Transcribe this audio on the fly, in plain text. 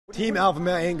Team Alpha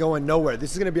Male ain't going nowhere.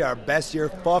 This is going to be our best year.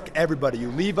 Fuck everybody. You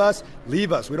leave us,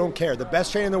 leave us. We don't care. The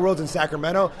best training in the world's in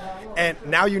Sacramento. And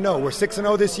now you know, we're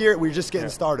 6-0 this year. We're just getting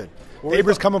started.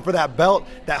 Faber's coming for that belt.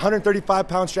 That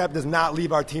 135-pound strap does not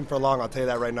leave our team for long, I'll tell you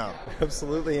that right now.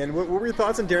 Absolutely. And what were your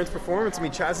thoughts on Darren's performance? I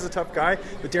mean, Chas is a tough guy,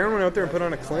 but Darren went out there and put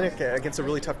on a clinic against a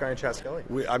really tough guy in Chas Skelly.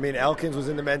 Elkins was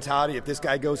in the mentality, if this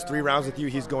guy goes 3 rounds with you,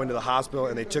 he's going to the hospital,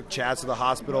 and they took Chas to the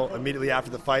hospital immediately after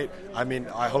the fight. I mean,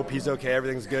 I hope he's okay,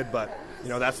 everything's good, but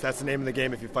that's the name of the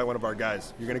game. If you fight one of our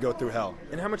guys, you're going to go through hell.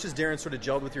 And how much has Darren sort of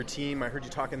gelled with your team? I heard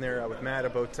you talking there with Matt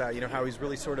about how he's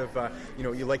really sort of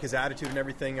you like his attitude and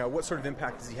everything. What sort of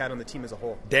impact has he had on the team as a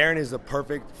whole? Darren is the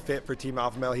perfect fit for Team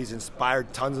Alpha Male. He's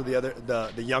inspired tons of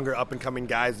the younger up and coming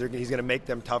guys. He's going to make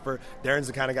them tougher. Darren's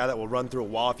the kind of guy that will run through a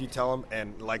wall if you tell him.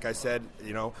 And like I said,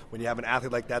 when you have an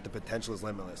athlete like that, the potential is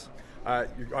limitless.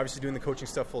 You're obviously doing the coaching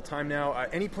stuff full time now.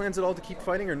 Any plans at all to keep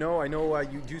fighting, or no? I know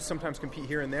you do sometimes compete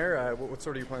here and there. What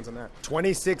sort of your plans on that?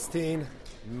 2016,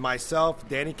 myself,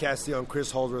 Danny Castillo, and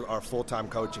Chris Holdsworth are full-time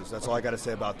coaches. That's all I got to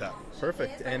say about that.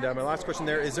 Perfect. And my last question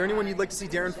there, is there anyone you'd like to see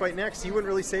Darren fight next? He wouldn't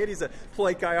really say it. He's a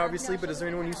polite guy, obviously, but is there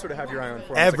anyone you sort of have your eye on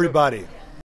for? Everybody.